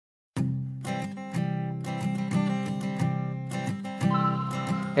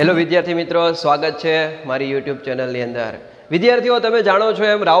Hello વિદ્યાર્થી મિત્રો, સ્વાગત છે મારી યુટ્યુબ ચેનલની અંદર. વિદ્યાર્થીઓ, તમે જાણો છો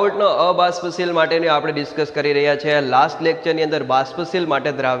એમ રાઉલ્ટનો અબાષ્પશીલ માટેની આપણે ડિસ્કસ કરી રહ્યા છીએ. લાસ્ટ લેક્ચરની અંદર બાષ્પશીલ માટે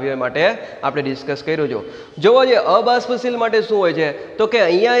દ્રાવ્ય માટે આપણે ડિસ્કસ કર્યું છે. જુઓ, જે અબાષ્પશીલ માટે શું હોય છે તો કે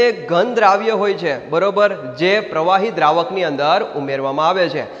અહીંયા એક ઘન દ્રાવ્ય હોય છે, બરોબર, જે પ્રવાહી દ્રાવકની અંદર ઉમેરવામાં આવે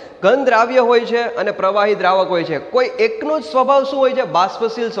છે. ઘન દ્રાવ્ય હોય છે અને પ્રવાહી દ્રાવક હોય છે. કોઈ એકનો જ સ્વભાવ શું હોય છે?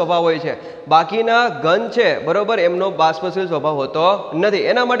 બાષ્પશીલ સ્વભાવ હોય છે. બાકીના ઘન છે, બરોબર, એમનો બાષ્પશીલ સ્વભાવ હોતો નથી.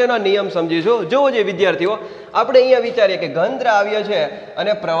 એના માટેનો નિયમ સમજીશું. જુઓ જે વિદ્યાર્થીઓ, આપણે અહીંયા વિચારીએ કે ઘન દ્રાવ્ય છે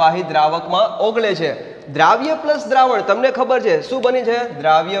અને પ્રવાહી દ્રાવકમાં ઓગળે છે. દ્રાવ્ય પ્લસ દ્રાવણ, તમને ખબર છે શું બની છે?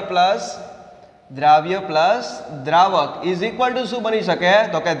 દ્રાવ્ય પ્લસ દ્રાવક ઇઝ ઇક્વલ ટુ શું બની શકે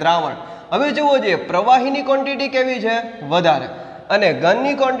તો કે દ્રાવણ. હવે જુઓ, જે પ્રવાહીની ક્વોન્ટિટી કેવી છે? વધારે, અને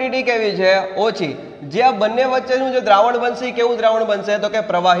ઘનની ક્વોન્ટિટી કેવી છે? ઓછી. જે આ બંને વચ્ચેનું જે દ્રાવણ બનશે એ કેવું દ્રાવણ બનશે તો કે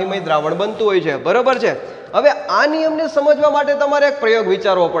પ્રવાહીમય દ્રાવણ બનતું હોય છે, બરોબર છે. હવે આ નિયમને સમજવા માટે તમારે એક પ્રયોગ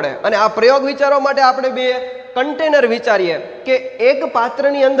વિચારવો પડે, અને આ પ્રયોગ વિચારવા માટે આપણે બે કન્ટેનર વિચારીએ કે એક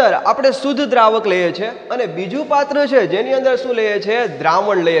પાત્રની અંદર આપણે શુદ્ધ દ્રાવક લઈએ છીએ અને બીજું પાત્ર છે જેની અંદર શું લઈએ છીએ?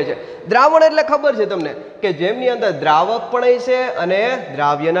 દ્રાવણ લઈએ છીએ. દ્રાવણ એટલે ખબર છે તમને કે જેમની અંદર દ્રાવક પણ હશે અને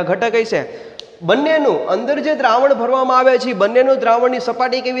દ્રાવ્યના ઘટક હશે. બંનેનું અંદર જે દ્રાવણ ભરવામાં આવે છે, બંનેનું દ્રાવણની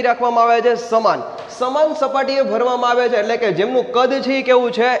સપાટી કેવી રાખવામાં આવે છે? સમાન સપાટીએ ભરવામાં આવે છે. એટલે કે જેમનું કદ છે એ કેવું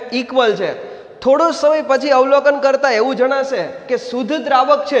છે? ઇક્વલ છે. થોડો સમય પછી અવલોકન કરતા એવું જણાશે કે શુદ્ધ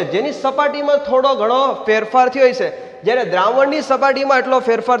દ્રાવક છે જેની સપાટીમાં થોડો ઘણો ફેરફાર થયો હશે, જ્યારે દ્રાવણની સપાટીમાં એટલો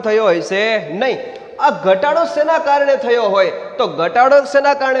ફેરફાર થયો હશે નહીં. આ ઘટાડો શેના કારણે થયો હોય? તો ઘટાડો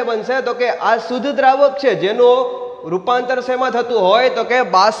શેના કારણે બનશે તો કે આ શુદ્ધ દ્રાવક છે જેનું રૂપાંતર શેમાં થતું હોય તો કે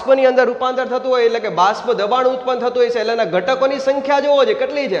બાષ્પની અંદર રૂપાંતર થતું હોય, એટલે કે બાષ્પ દબાણ ઉત્પન્ન થતું હોય છે. એટલે એના ઘટકોની સંખ્યા જોવો છે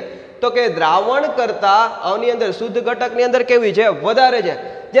કેટલી છે તો કે દ્રાવણ કરતા આની અંદર શુદ્ધ ઘટકની અંદર કેવી છે? વધારે છે.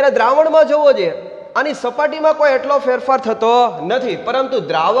 જ્યારે દ્રાવણમાં જોવો છે આની સપાટીમાં કોઈ એટલો ફેરફાર થતો નથી, પરંતુ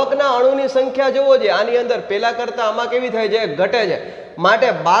દ્રાવકના અણુની સંખ્યા જોવો છે આની અંદર પેલા કરતા આમાં કેવી થાય છે? ઘટે છે. માટે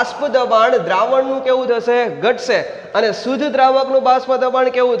બાષ્પ દબાણ દ્રાવણનું કેવું થશે? ઘટશે. અને શુદ્ધ દ્રાવકનું બાષ્પ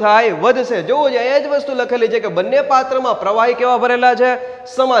દબાણ કેવું થાય? વધશે. જોવો છે અહીંયા જ વસ્તુ લખેલી છે કે બંને પાત્રમાં પ્રવાહી કેવા ભરેલા છે?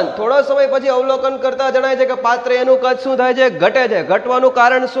 સમાન. થોડો સમય પછી અવલોકન કરતા જણાય છે કે પાત્ર એનું કદ શું થાય છે? ઘટે છે. ઘટવાનું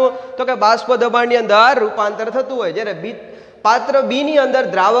કારણ શું તો કે બાષ્પ દબાણની અંદર રૂપાંતર થતું હોય. જ્યારે પાત્ર બી ની અંદર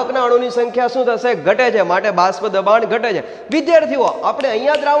દ્રાવકના અણુની સંખ્યા શું થશે? ઘટે છે. માટે બાષ્પ દબાણ ઘટે છે. વિદ્યાર્થીઓ, આપણે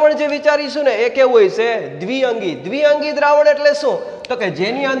અહીંયા દ્રાવણ જે વિચારીશું ને એ કેવું હોય છે? દ્વિઅંગી. દ્વિઅંગી દ્રાવણ એટલે શું તો કે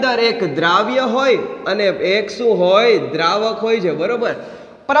જેની અંદર એક દ્રાવ્ય હોય અને એક શું હોય? દ્રાવક હોય છે, બરોબર.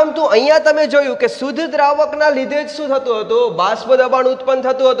 પરંતુ અહીંયા તમે જોયું કે શુદ્ધ દ્રાવકના લીધે જ શું થતું હતું? બાષ્પ દબાણ ઉત્પન્ન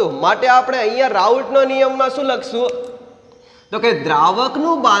થતું હતું. માટે આપણે અહીંયા રાઉલ્ટનો નિયમમાં શું લખશું તો કે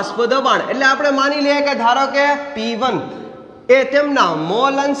દ્રાવકનું બાષ્પ દબાણ, એટલે આપણે માની લઈએ કે ધારો કે P1 એ તેમના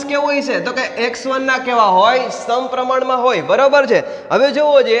મોલ અંશ કેવો હોય છે તો કે x1 ના કેવા હોય? સમપ્રમાણમાં હોય, બરોબર છે. હવે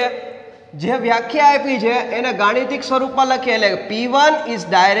જુઓ, જે વ્યાખ્યા આપી છે એને ગાણિતિક સ્વરૂપમાં લખીએ, એટલે P1 is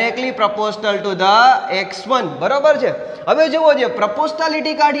directly proportional to the x1, બરોબર છે. હવે જુઓ, જે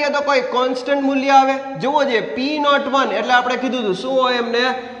પ્રોપોર્શનાલિટી કાઢીએ તો કોઈ કોન્સ્ટન્ટ મૂલ્ય આવે. જુઓ, જે P01 એટલે આપણે કીધું હતું શું હોય એમને?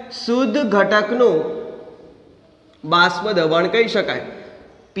 શુદ્ધ ઘટકનું બાષ્પ દબાણ કહી શકાય.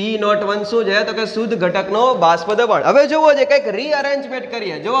 P01 શું છે તો કે શુદ્ધ ઘટકનો બાષ્પ દબાણ. હવે જુઓ, જે કંઈક રીઅરેન્જમેન્ટ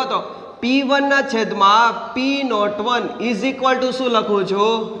કરીએ. જુઓ તો P1 ના છેદમાં P01 ઇઝ ઇક્વલ ટુ શું લખું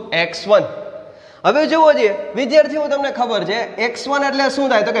છું? x1. હવે જુઓ જે વિદ્યાર્થીઓ, તમને ખબર છે x1 એટલે શું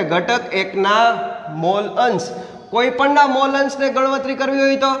થાય તો કે ઘટક એકના મોલ અંશ. કોઈ પણના મોલ અંશને ગણતરી કરવી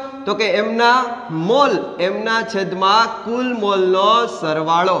હોય તો કે એમના મોલ એમના છેદમાં કુલ મોલનો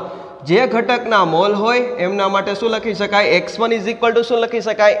સરવાળો. જે ઘટકના મોલ હોય એમના માટે શું લખી શકાય? x1 ઇઝ ઇક્વલ ટુ શું લખી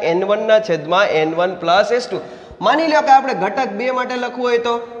શકાય? n1 ના છેદમાં n1 પ્લસ s2. માની લો કે આપણે ઘટક 2 માટે લખવું હોય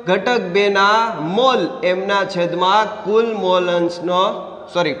તો ઘટક 2 ના મોલ એમના છેદમાં કુલ મોલનો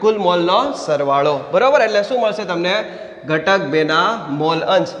સરવાળો, બરોબર. એટલે શું મળશે તમને? ઘટક 2 ના મોલ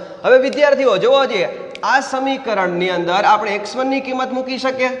અંશ. હવે વિદ્યાર્થીઓ જોવો જોઈએ, આ સમીકરણની અંદર આપણે x1 ની કિંમત મૂકી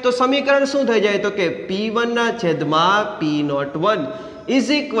શકીએ તો સમીકરણ શું થઈ જાય તો કે P1 ના છેદમાં P01 ઇઝ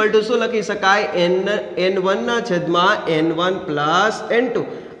ઇક્વલ ટુ શું લખી શકાય? n1 ના છેદમાં n1 પ્લસ n2.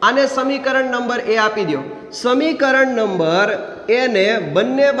 આને સમીકરણ નંબર એ આપી દો. સમીકરણ નંબર એ ને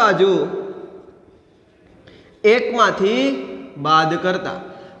બંને બાજુ એકમાંથી બાદ કરતા,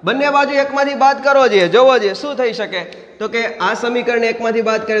 બંને બાજુ એકમાંથી બાદ કરો જોઈએ. જોવો જોઈએ શું થઈ શકે તો કે આ સમીકરણ એકમાંથી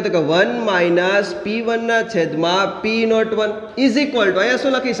બાદ કરીએ તો કે 1 માઇનસ P1 ના છેદમાં P01 ઇઝ ઇક્વલ ટુ અહીંયા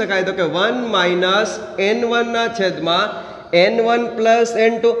શું લખી શકાય તો કે 1 માઇનસ n1 ના છેદમાં n1 પ્લસ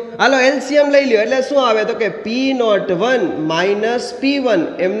n2. હાલો એલસીએમ લઈ લ્યો, એટલે શું આવે તો કે P01 માઇનસ P1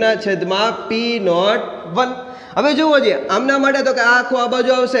 એમના છેદમાં P01. હવે જુઓ જોઈએ આમના માટે તો કે આ આખું આ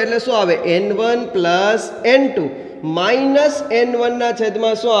બાજુ આવશે એટલે શું આવે? n1 પ્લસ n2 -n1 ના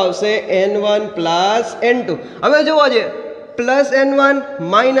છેદમાં શું આવશે n1 + n2 હવે જુઓ છે +n1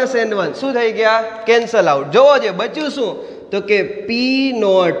 -n1 શું થઈ ગયા કેન્સલ આઉટ જુઓ છે બચ્યું શું તો કે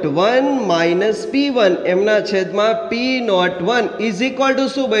p01 - p1 એમના છેદમાં p01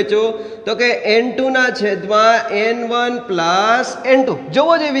 = શું બચ્યું તો કે n2 ના છેદમાં n1 + n2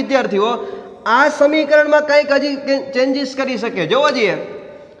 જુઓ છે વિદ્યાર્થીઓ આ સમીકરણમાં કંઈક હજી ચેન્જીસ કરી શકે જુઓ જોઈએ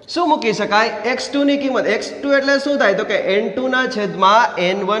શું મૂકી શકાય x2 ની કિંમત x2 એટલે શું થાય તો કે n2 ના છેદમાં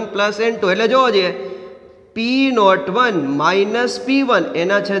n1 + n2 એટલે જુઓ જોઈએ p01 - p1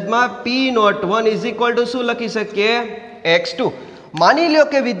 એના છેદમાં p01 = શું લખી શકીએ x2 માની લ્યો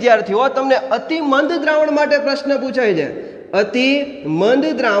કે વિદ્યાર્થીઓ તમને અતિ મંદ દ્રાવણ માટે પ્રશ્ન પૂછાય છે અતિ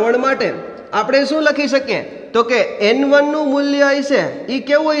મંદ દ્રાવણ માટે આપણે શું લખી શકીએ તો કે n1 નું મૂલ્ય હશે એ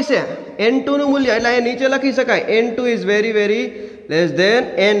કેવું હશે n2 નું મૂલ્ય એટલે એ નીચે લખી શકાય n2 is very less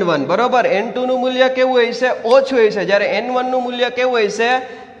than n1 બરોબર n2 નું મૂલ્ય કેવું હશે ઓછું હશે જ્યારે n1 નું મૂલ્ય કેવું હશે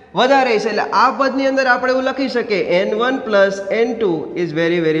વધારે હશે એટલે આ પદની અંદર આપણે એવું લખી શકીએ n1 + n2 is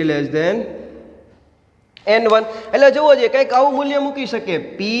very less than n1 એટલે જુઓ છે કંઈક આવું મૂલ્ય મૂકી શકીએ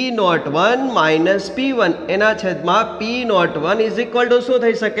p01 - p1 એના છેદમાં p01 = શું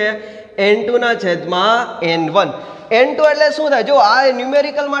થઈ શકે n2 ના છેદમાં n1 n2 એટલે શું થાય જો આ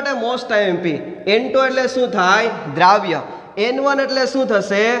ન્યુમેરિકલ માટે મોસ્ટ IMP n2 એટલે શું થાય દ્રાવ્ય n1 એટલે શું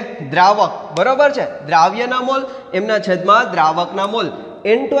થશે દ્રાવક બરોબર છે દ્રાવ્યના મોલ એમના છેદમાં દ્રાવકના મોલ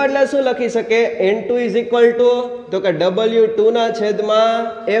n2 એટલે શું લખી શકે n2 = તો કે W2 ના છેદમાં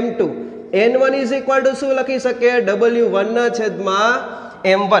m2 n1 = શું લખી શકે W1 ના છેદમાં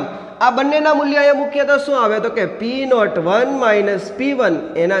m1 આ બંનેના મૂલ્ય એ મૂકીએ તો શું આવે તો કે p01 - p1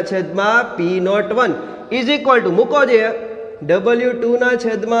 એના છેદમાં p01 = મૂકો છે W2 ના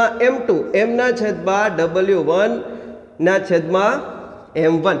છેદમાં m2 એમના છેદમાં W1 ના છેદમાં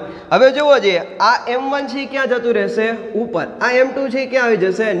m1 હવે જુઓ છે આ m1 છે ક્યાં જતું રહેશે ઉપર આ m2 છે ક્યાં આવી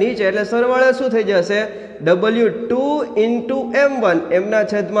જશે નીચે એટલે સરવાળે શું થઈ જશે W2 * m1 એમના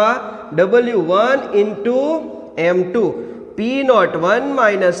છેદમાં W1 * m2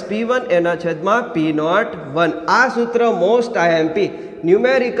 p01 - p1 એના છેદમાં p01 આ સૂત્ર મોસ્ટ IMP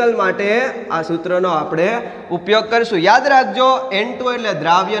ન્યુમેરિકલ માટે આ સૂત્રનો આપણે ઉપયોગ કરીશું યાદ રાખજો n2 એટલે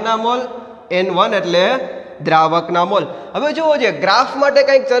દ્રાવ્યના મોલ n1 એટલે દ્રાવકના મોલ હવે જુઓ છે ગ્રાફ માટે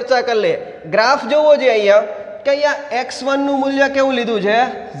કંઈક ચર્ચા કરી લે ગ્રાફ જુઓ છે અહીંયા કે અહીંયા x1 નું મૂલ્ય કેવું લીધું છે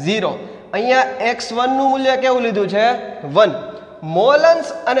 0 અહીંયા x1 નું મૂલ્ય કેવું લીધું છે 1 મોલ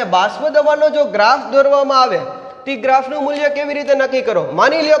અંશ અને બાષ્પ દબાણનો જો ગ્રાફ દોરવામાં આવે તે ગ્રાફનું મૂલ્ય કેવી રીતે નક્કી કરો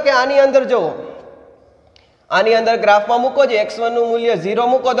માની લ્યો કે આની અંદર જુઓ આની અંદર ગ્રાફમાં મૂકો છે x1 નું મૂલ્ય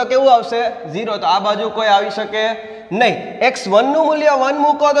 0 મૂકો તો કેવું આવશે 0 તો આ બાજુ કોઈ આવી શકે નહીં x1 નું મૂલ્ય 1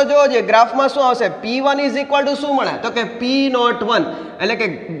 મૂકો તો જોવો છે ગ્રાફમાં શું આવશે p1 = શું મળે તો કે p01 એટલે કે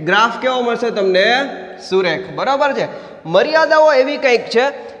ગ્રાફ કેવો મળશે તમને સુરેખ બરાબર છે મર્યાદાઓ એવી કંઈક છે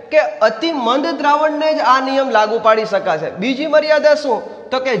કે અતિ મંદ દ્રાવણને જ આ નિયમ લાગુ પાડી શકાશે બીજી મર્યાદા શું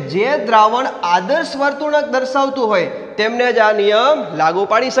તો કે જે દ્રાવણ આદર્શ વર્તુળક દર્શાવતું હોય તેમને જ આ નિયમ લાગુ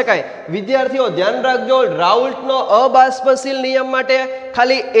પાડી શકાય વિદ્યાર્થીઓ ધ્યાન રાખજો રાઉલ્ટનો અબાષ્પશીલ નિયમ માટે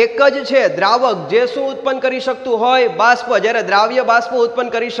ખાલી એક જ છે દ્રાવક જે શું ઉત્પન્ન કરી શકતું હોય બાષ્પ જ્યારે દ્રાવ્ય બાષ્પ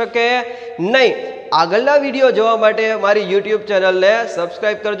ઉત્પન્ન કરી શકે નહીં આગળના વિડીયો જોવા માટે મારી YouTube ચેનલને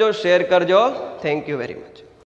સબસ્ક્રાઇબ કરજો શેર કરજો થેન્ક યુ વેરી મચ